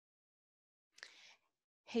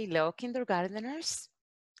Hello, kindergarteners.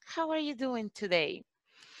 How are you doing today?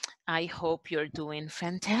 I hope you're doing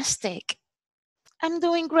fantastic. I'm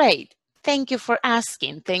doing great. Thank you for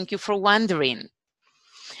asking. Thank you for wondering.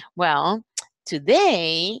 Well,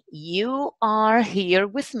 today you are here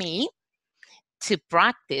with me to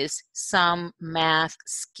practice some math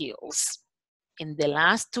skills. In the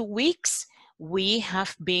last 2 weeks, we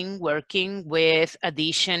have been working with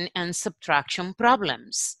addition and subtraction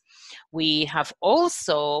problems. We have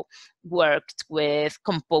also worked with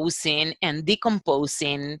composing and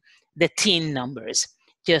decomposing the teen numbers.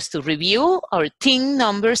 Just to review, our teen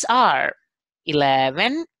numbers are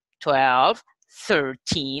 11, 12,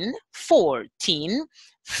 13, 14,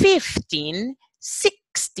 15,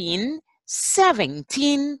 16,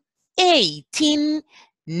 17, 18,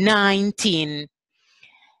 19.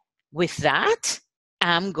 With that,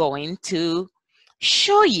 I'm going to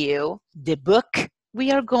show you the book we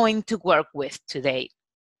are going to work with today.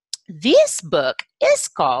 This book is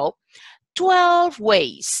called 12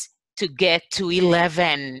 Ways to Get to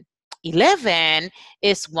 11. 11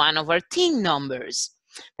 is one of our teen numbers.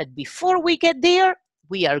 But before we get there,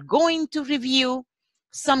 we are going to review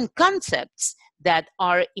some concepts that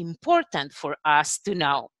are important for us to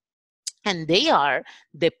know. And they are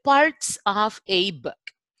the parts of a book.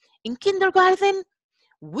 In kindergarten,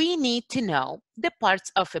 we need to know the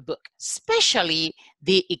parts of a book, especially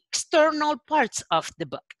the external parts of the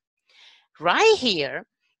book. Right here,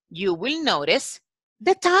 you will notice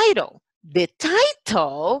the title. The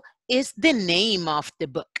title is the name of the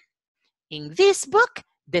book. In this book,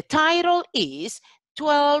 the title is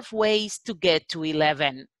 12 Ways to Get to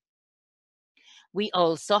 11. We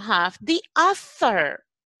also have the author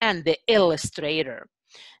and the illustrator.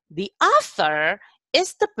 The author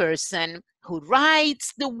is the person who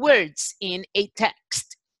writes the words in a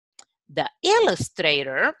text. The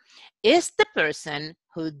illustrator is the person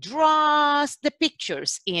who draws the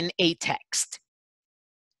pictures in a text.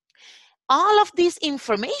 All of this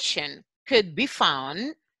information could be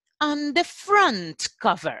found on the front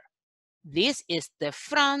cover. This is the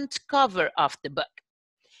front cover of the book.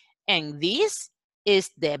 And this is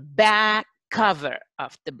the back cover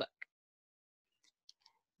of the book.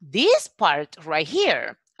 This part right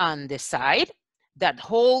here on the side that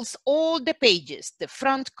holds all the pages, the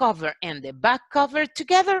front cover and the back cover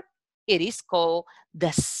together, it is called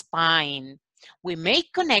the spine. We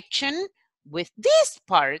make connection with this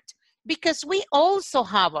part because we also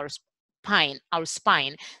have our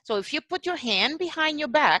spine. So if you put your hand behind your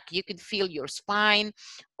back, you can feel your spine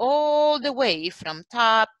all the way from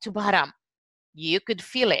top to bottom. You could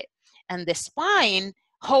feel it. And the spine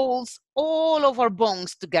holds all of our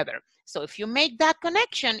bones together. So if you make that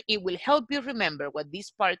connection, it will help you remember what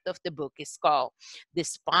this part of the book is called. The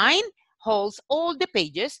spine holds all the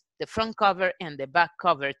pages, the front cover and the back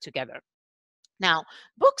cover together. Now,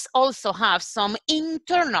 books also have some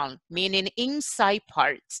internal, meaning inside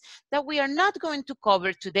parts, that we are not going to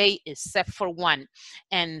cover today except for one.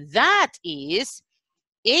 And that is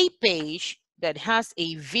a page that has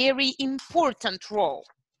a very important role.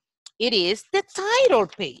 It is the title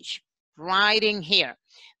page, right in here.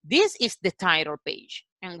 This is the title page,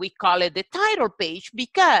 and we call it the title page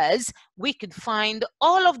because we could find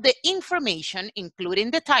all of the information, including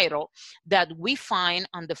the title, that we find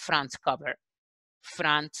on the front cover.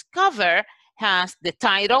 Front cover has the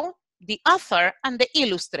title, the author, and the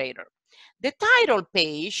illustrator. The title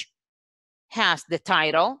page has the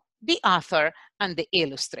title, the author, and the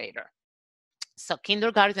illustrator. So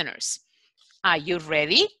kindergarteners, are you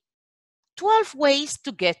ready? 12 ways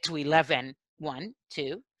to get to 11. 1,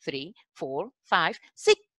 2, 3, 4, 5,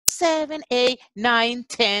 6, 7, 8, 9,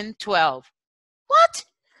 10, 12. What?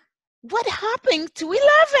 What happened to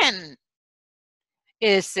 11?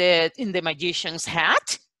 Is it in the magician's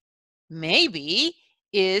hat? Maybe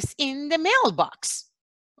it's in the mailbox.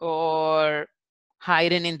 Or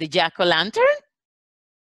hiding in the jack-o'-lantern?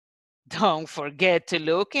 Don't forget to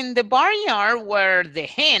look in the barnyard where the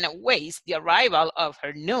hen awaits the arrival of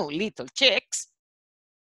her new little chicks.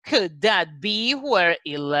 Could that be where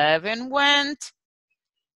 11 went?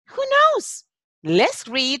 Who knows? Let's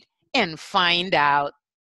read and find out.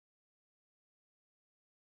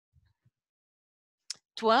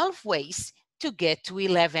 12 Ways to Get to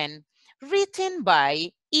 11, written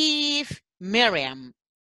by Eve Merriam.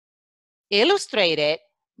 Illustrated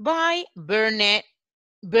by Bernie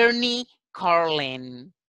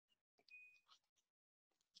Carlin.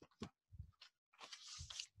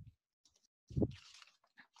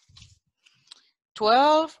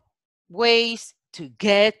 "12 Ways to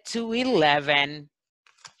Get to 11.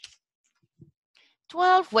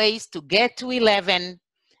 12 Ways to Get to 11,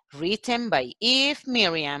 written by Eve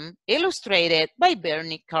Miriam, illustrated by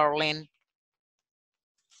Bernie Carlin.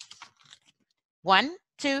 1,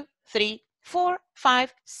 2, 3, 4,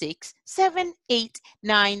 5, 6, 7, 8,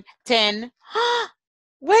 9, 10.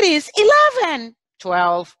 What is 11?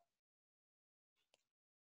 12.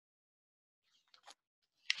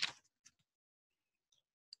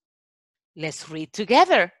 Let's read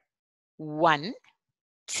together. 1,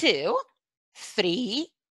 2, 3,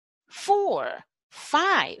 4,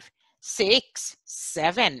 5, 6,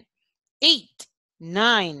 7, 8,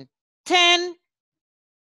 9, 10.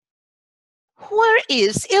 Where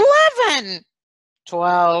is 11?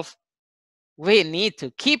 12. We need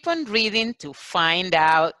to keep on reading to find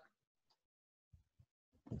out.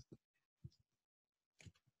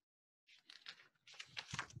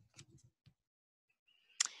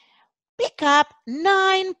 Pick up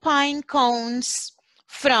 9 pine cones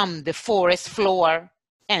from the forest floor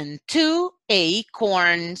and 2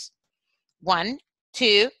 acorns. 1,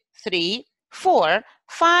 2, 3, 4,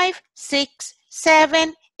 5, 6,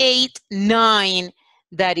 7, 8, 9.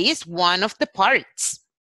 That is one of the parts.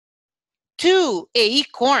 2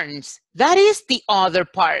 acorns. That is the other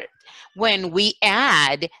part. When we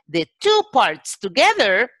add the 2 parts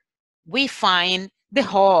together, we find the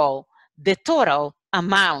whole, the total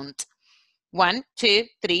amount. 1, 2,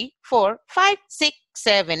 3, 4, 5, 6,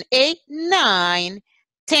 7, 8, 9,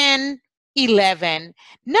 10, 11.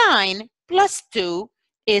 9 plus 2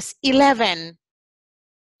 is 11.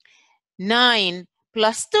 9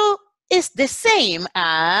 plus 2 is the same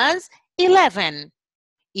as 11.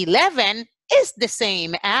 11 is the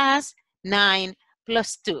same as 9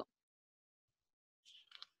 plus 2.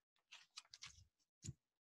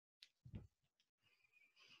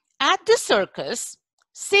 At the circus,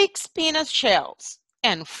 6 peanut shells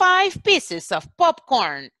and 5 pieces of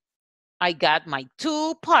popcorn. I got my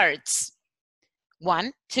 2 parts.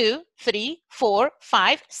 1, 2, 3, 4,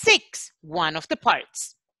 5, 6. One of the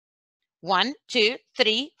parts. 1, 2,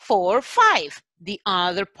 3, 4, 5. The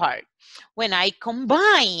other part. When I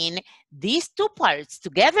combine these 2 parts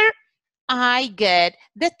together, I get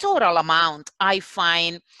the total amount. I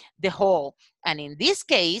find the whole. And in this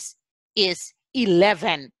case is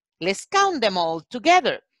 11. Let's count them all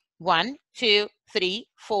together. 1, 2, 3,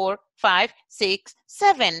 4, 5, 6,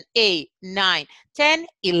 7, 8, 9, 10,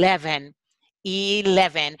 11.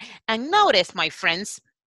 11. And notice, my friends,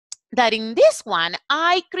 that in this one,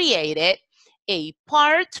 I created a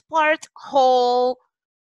part whole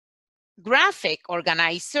graphic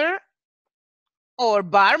organizer or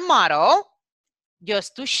bar model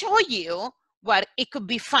just to show you what it could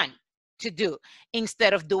be fun to do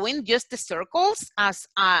instead of doing just the circles as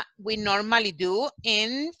we normally do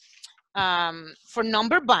in for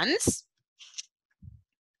number buns.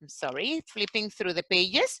 I'm sorry, flipping through the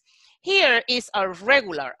pages. Here is our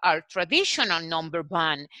traditional number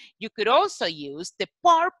bun. You could also use the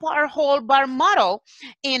par whole bar model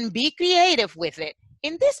and be creative with it.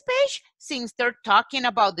 In this page, since they're talking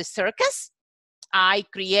about the circus, I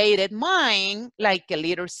created mine like a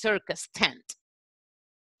little circus tent.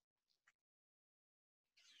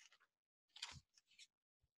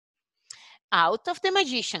 Out of the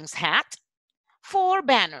magician's hat, 4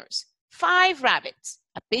 banners, 5 rabbits,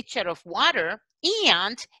 a pitcher of water,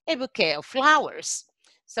 and a bouquet of flowers.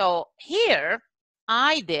 So here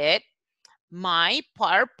I did my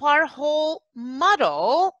par whole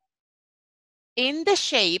model in the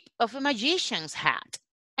shape of a magician's hat.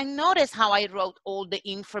 And notice how I wrote all the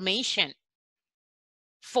information.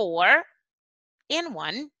 4 and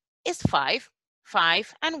 1 is 5.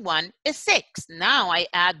 5 and 1 is 6. Now I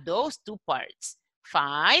add those 2 parts.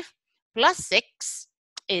 5 plus 6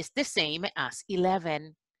 is the same as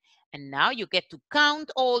 11. And now you get to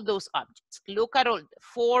count all those objects. Look at all the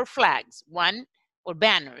 4 flags, or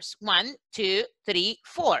banners. 1, 2, 3,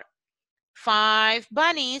 4. 5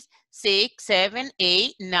 bunnies, 6, 7,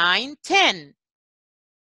 8, 9, 10.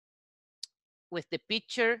 With the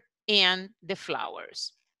picture and the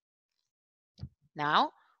flowers.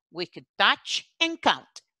 Now we could touch and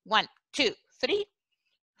count. 1, 2, 3,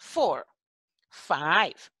 4,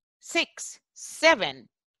 5, 6, 7,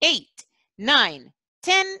 8, 9,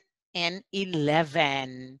 10, and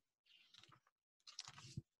 11.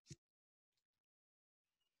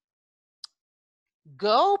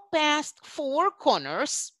 Go past 4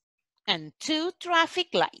 corners and 2 traffic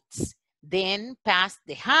lights. Then past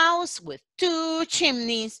the house with 2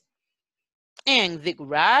 chimneys and the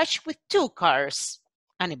garage with 2 cars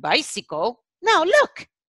and a bicycle. Now look,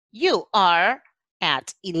 you are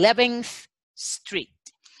at 11th Street.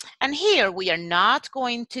 And here we are not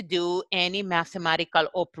going to do any mathematical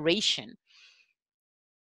operation.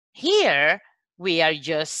 Here We are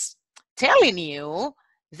just telling you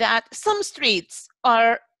that some streets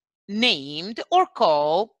are named or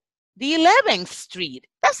called the 11th Street.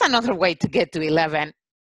 That's another way to get to 11.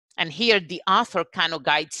 And here the author kind of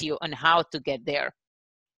guides you on how to get there.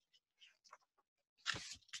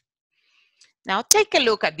 Now take a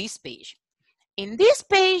look at this page. In this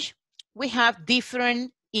page, we have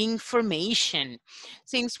different information.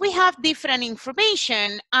 Since we have different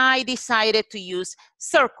information, I decided to use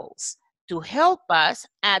circles to help us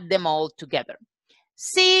add them all together.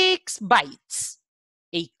 6 bytes,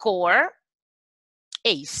 a core,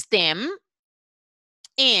 a stem,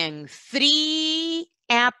 and 3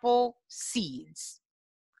 apple seeds.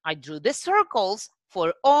 I drew the circles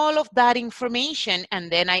for all of that information, and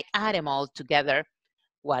then I add them all together.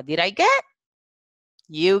 What did I get?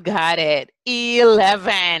 You got it,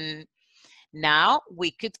 11. Now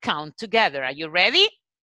we could count together. Are you ready?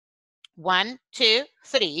 1, 2,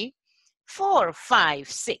 3, 4, 5,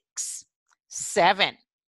 6, 7,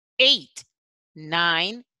 8,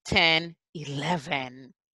 9, 10,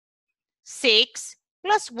 11. 6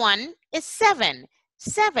 plus 1 is 7.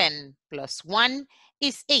 7 plus 1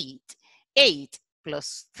 is 8. 8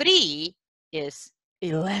 plus 3 is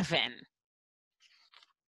 11.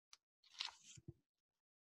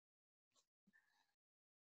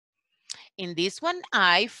 In this one,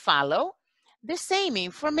 I follow the same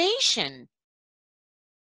information.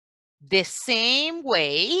 The same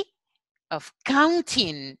way of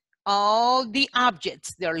counting all the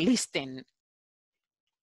objects they're listing.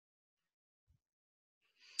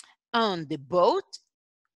 On the boat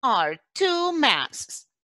are 2 masts,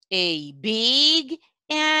 a big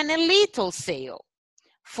and a little sail,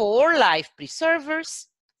 4 life preservers,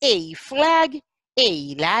 a flag,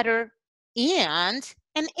 a ladder, and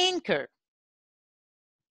an anchor.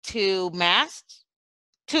 2 masts,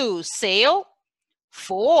 2 sail,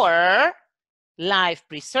 4 life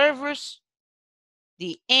preservers,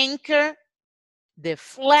 the anchor, the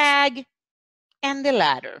flag, and the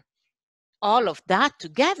ladder. All of that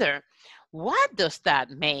together, what does that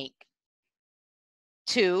make?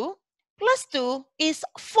 2 plus 2 is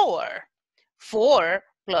 4. 4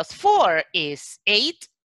 plus 4 is 8.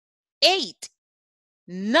 8,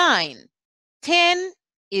 9, 10,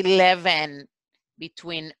 11.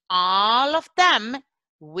 Between all of them,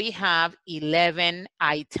 we have 11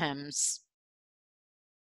 items.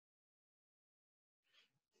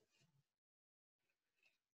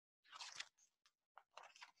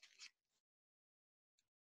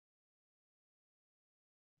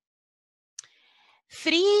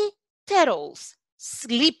 Three turtles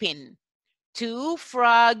sleeping, 2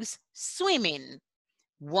 frogs swimming,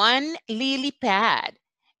 1 lily pad,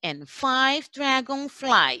 and 5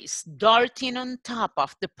 dragonflies darting on top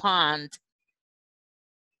of the pond.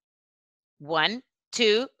 1,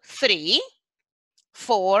 2, 3,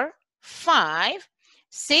 4, 5,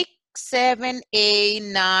 6, 7, 8,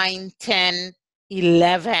 9, 10,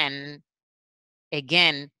 11.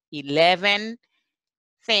 Again, 11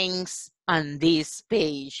 things on this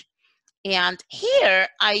page. And here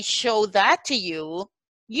I show that to you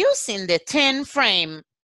using the 10 frame.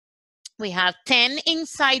 We have 10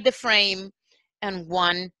 inside the frame and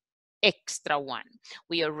 1 extra one.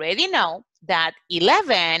 We already know that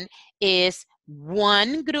 11 is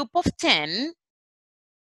 1 group of 10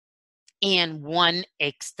 and 1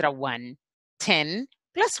 extra one. 10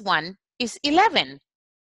 plus 1 is 11.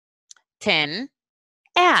 10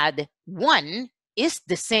 add 1 is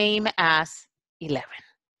the same as 11.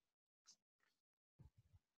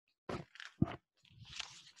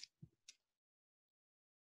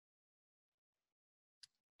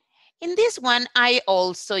 In this one, I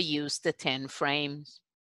also use the 10 frames.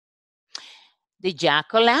 The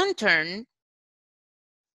jack-o'-lantern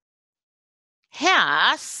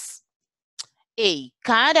has a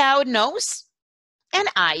cutout nose and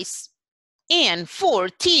eyes and 4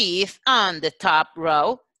 teeth on the top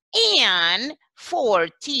row and 4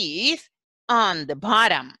 teeth on the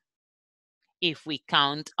bottom. If we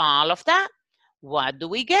count all of that, what do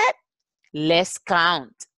we get? Let's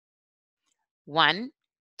count. 1,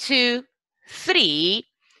 2, 3,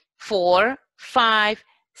 4, 5,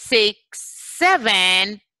 6,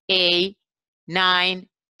 7, 8, 9,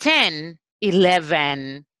 10,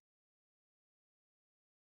 11.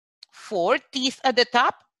 4 teeth at the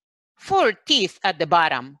top, 4 teeth at the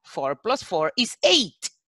bottom. 4 plus 4 is 8.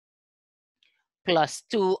 Plus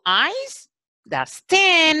 2 eyes, that's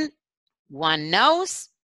 10. 1 nose,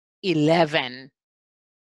 11.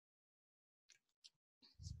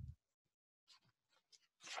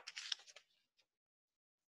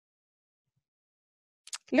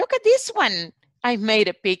 Look at this one. I made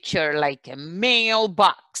a picture like a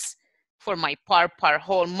mailbox. for my part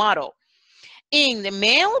whole model. In the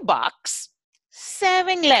mailbox,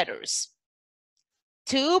 7 letters,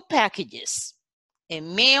 2 packages, a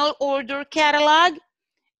mail order catalog,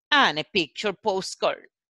 and a picture postcard.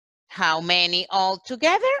 How many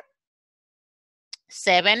altogether?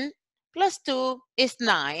 7 plus 2 is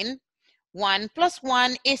 9. 1 plus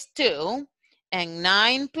 1 is 2. And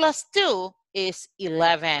 9 plus 2 is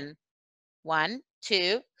 11. 1,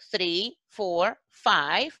 2, 3, 4,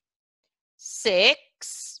 5,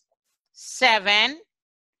 6, 7,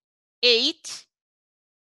 8.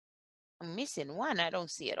 I'm missing 1. I don't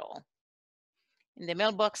see it all. In the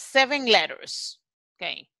mailbox, 7 letters.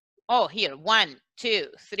 Okay. Oh, here. 1, 2,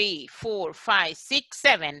 3, 4, 5, 6,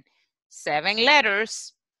 7. 7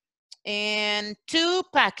 letters. And 2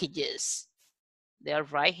 packages. They're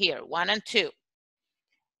right here. 1 and 2.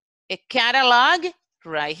 A catalog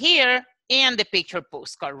right here. And the picture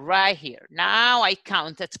postcard right here. Now I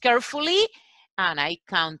counted carefully. And I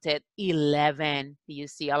counted 11. Do you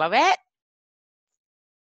see all of it?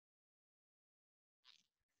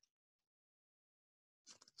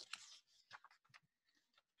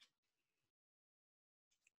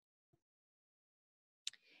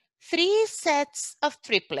 Three sets of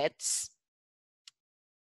triplets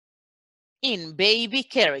in baby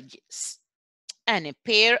carriages and a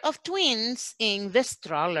pair of twins in the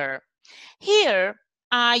stroller. Here,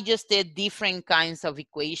 I just did different kinds of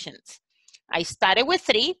equations. I started with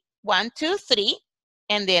 3, 1, 2, 3,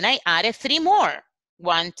 and then I added 3 more,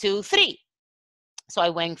 1, 2, 3. So I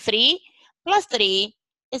went 3 plus 3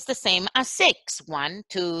 is the same as 6. 1,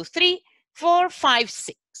 2, 3, 4, 5,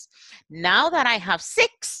 6. Now that I have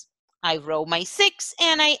 6, I wrote my 6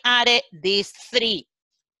 and I added these 3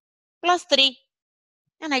 plus 3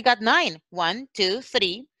 and I got 9. 1, 2,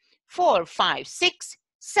 3, 4, 5, 6,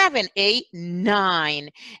 7, 8, 9.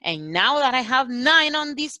 And now that I have 9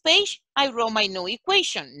 on this page, I wrote my new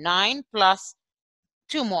equation. 9 plus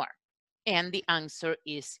 2 more. And the answer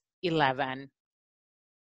is 11.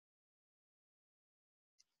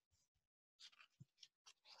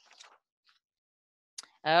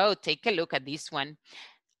 Oh, take a look at this one.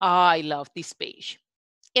 Oh, I love this page.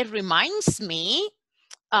 It reminds me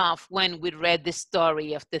of when we read the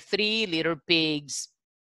story of the 3 little pigs.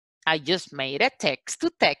 I just made a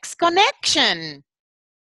text-to-text connection.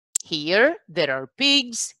 Here, there are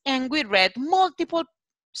pigs, and we read multiple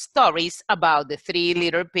stories about the 3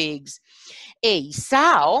 little pigs. A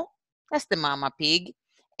sow, that's the mama pig,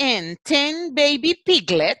 and 10 baby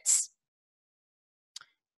piglets.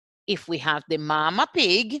 If we have the mama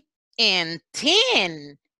pig and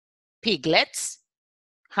 10 piglets,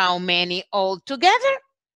 how many altogether?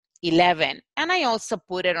 11. And I also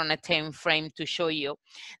put it on a 10 frame to show you.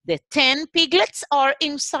 The 10 piglets are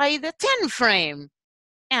inside the 10 frame.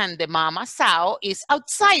 And the mama sow is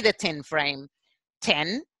outside the 10 frame.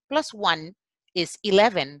 10 plus 1 is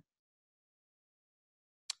 11.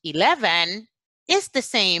 11 is the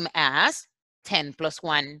same as 10 plus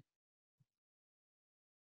 1.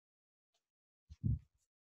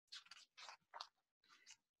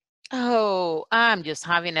 Oh, I'm just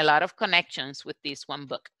having a lot of connections with this one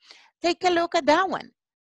book. Take a look at that one.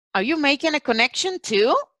 Are you making a connection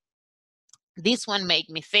too? This one made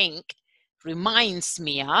me think, reminds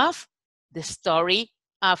me of the story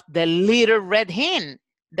of the little red hen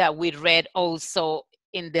that we read also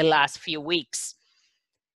in the last few weeks.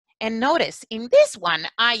 And notice, in this one,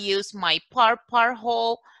 I use my part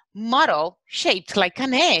whole model shaped like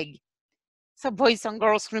an egg. So boys and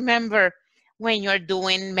girls, remember, when you're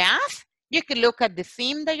doing math, you could look at the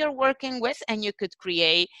theme that you're working with and you could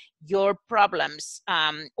create your problems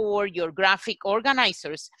or your graphic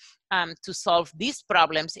organizers to solve these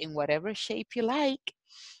problems in whatever shape you like.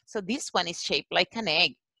 So this one is shaped like an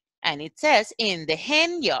egg. And it says, in the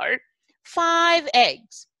hen yard, 5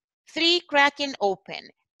 eggs, 3 cracking open,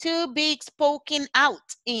 2 beaks poking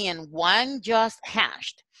out, and 1 just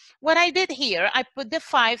hatched. What I did here, I put the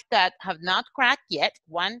 5 that have not cracked yet.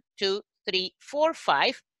 1, 2, 3, 4,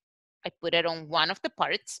 5. I put it on one of the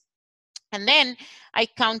parts. And then I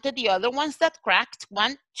counted the other ones that cracked.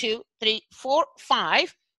 1, 2, 3, 4,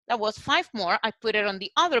 5. That was 5 more. I put it on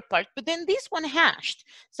the other part, but then this one hatched.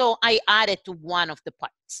 So I added to one of the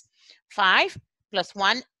parts. 5 plus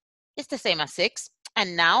 1 is the same as 6.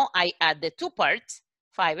 And now I add the 2 parts.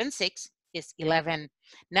 5 and 6 is 11.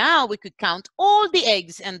 Now we could count all the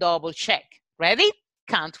eggs and double check. Ready?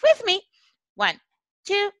 Count with me. 1,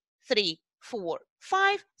 2, 3, 4,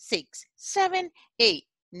 5, 6, 7, 8,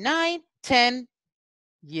 9, 10.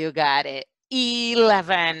 You got it.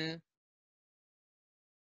 11.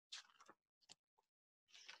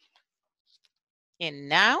 And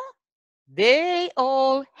now They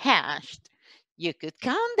all hatched. You could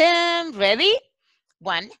count them. Ready?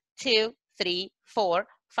 1, 2, 3, 4,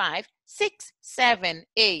 5, 6, 7,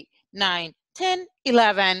 8, 9, 10,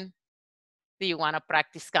 11. Do you want to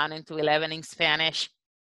practice counting to 11 in Spanish?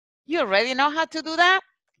 You already know how to do that?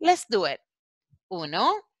 Let's do it. 1,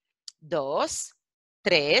 2,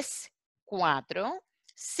 3, 4, 5,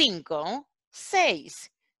 6,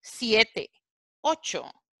 7, 8,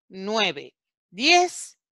 9,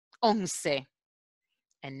 10, 11.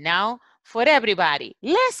 And now for everybody,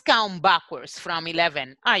 let's count backwards from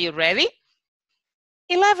 11. Are you ready?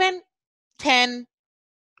 11, 10,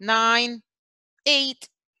 9, 8,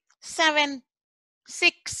 7,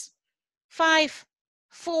 6, 5,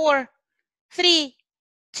 4, 3,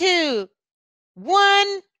 2,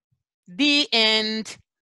 1. The end.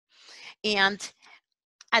 And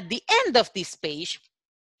at the end of this page,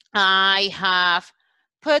 I have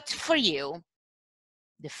put for you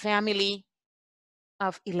the family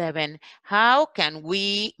of 11. How can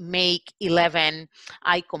we make 11?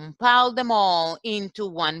 I compiled them all into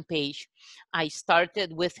one page. I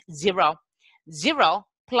started with 0. 0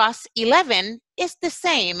 plus 11 is the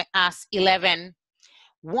same as 11.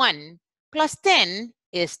 1 plus 10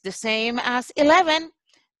 is the same as 11.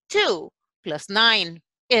 2 plus 9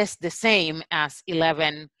 is the same as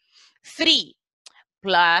 11. 3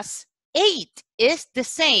 plus 8 is the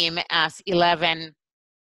same as 11.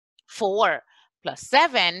 4 plus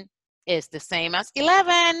 7 is the same as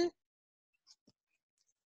 11.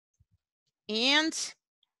 And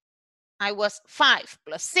I was 5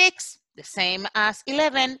 plus 6, the same as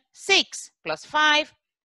 11. 6 plus 5,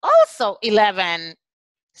 also 11.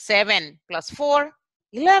 7 plus 4,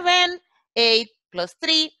 11. 8 plus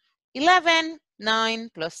 3, 11. 9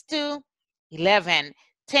 plus 2, 11.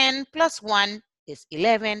 10 plus 1 is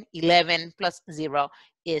 11. 11 plus 0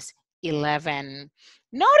 is 11.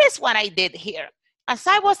 Notice what I did here. As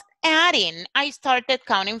I was adding, I started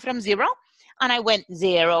counting from 0. And I went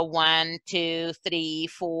 0, 1, 2, 3,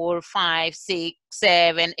 4, 5, 6,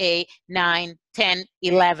 7, 8, 9, 10,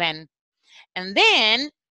 11. And then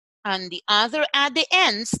at the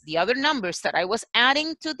ends, the other numbers that I was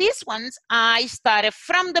adding to these ones, I started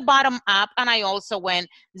from the bottom up and I also went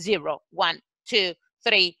 0, 1, 2,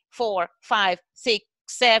 3, 4, 5, 6,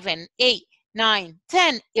 7, 8, 9,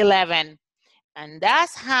 10, 11. And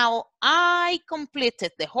that's how I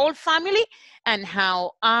completed the whole family and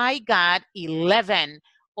how I got 11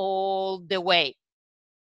 all the way.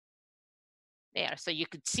 There, so you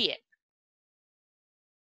could see it.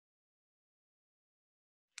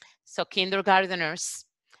 So kindergarteners,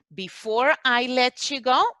 before I let you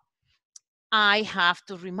go, I have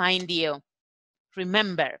to remind you,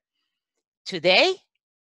 remember, today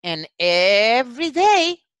and every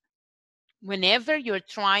day, whenever you're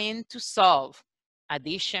trying to solve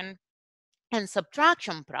addition and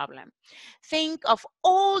subtraction problem, think of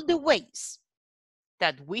all the ways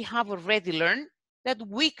that we have already learned that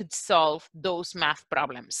we could solve those math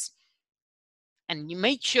problems. And you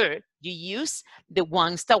make sure you use the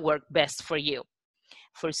ones that work best for you.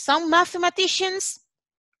 For some mathematicians,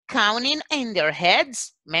 counting in their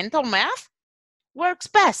heads, mental math, works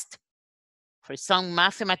best. For some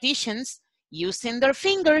mathematicians, using their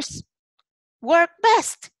fingers work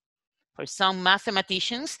best. For some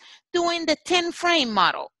mathematicians, doing the 10-frame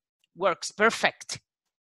model works perfect.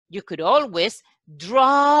 You could always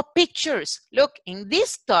draw pictures. Look, in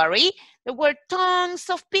this story, there were tons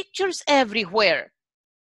of pictures everywhere.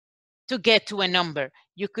 To get to a number,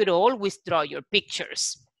 you could always draw your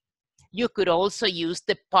pictures. You could also use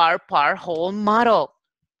the par-whole model.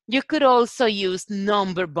 You could also use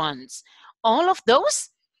number bonds. All of those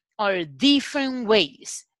are different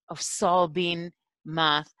ways of solving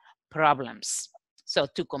math problems. So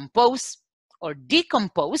to compose or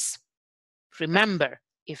decompose, remember,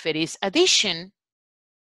 if it is addition,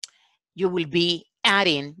 you will be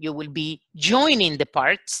adding, you will be joining the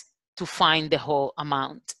parts to find the whole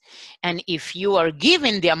amount. And if you are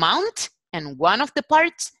given the amount and one of the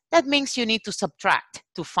parts, that means you need to subtract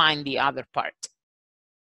to find the other part.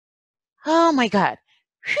 Oh my God.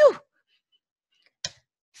 Whew.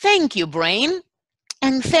 Thank you, brain.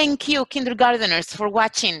 And thank you, kindergarteners, for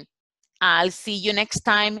watching. I'll see you next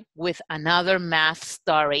time with another math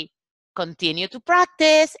story. Continue to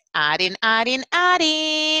practice, adding, adding,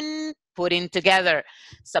 adding, putting together,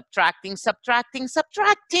 subtracting, subtracting,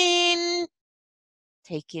 subtracting,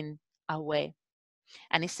 taking away.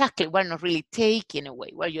 And exactly, we're not really taking away,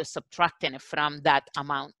 we're just subtracting it from that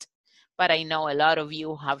amount. But I know a lot of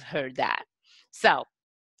you have heard that. So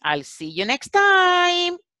I'll see you next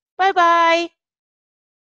time. Bye-bye.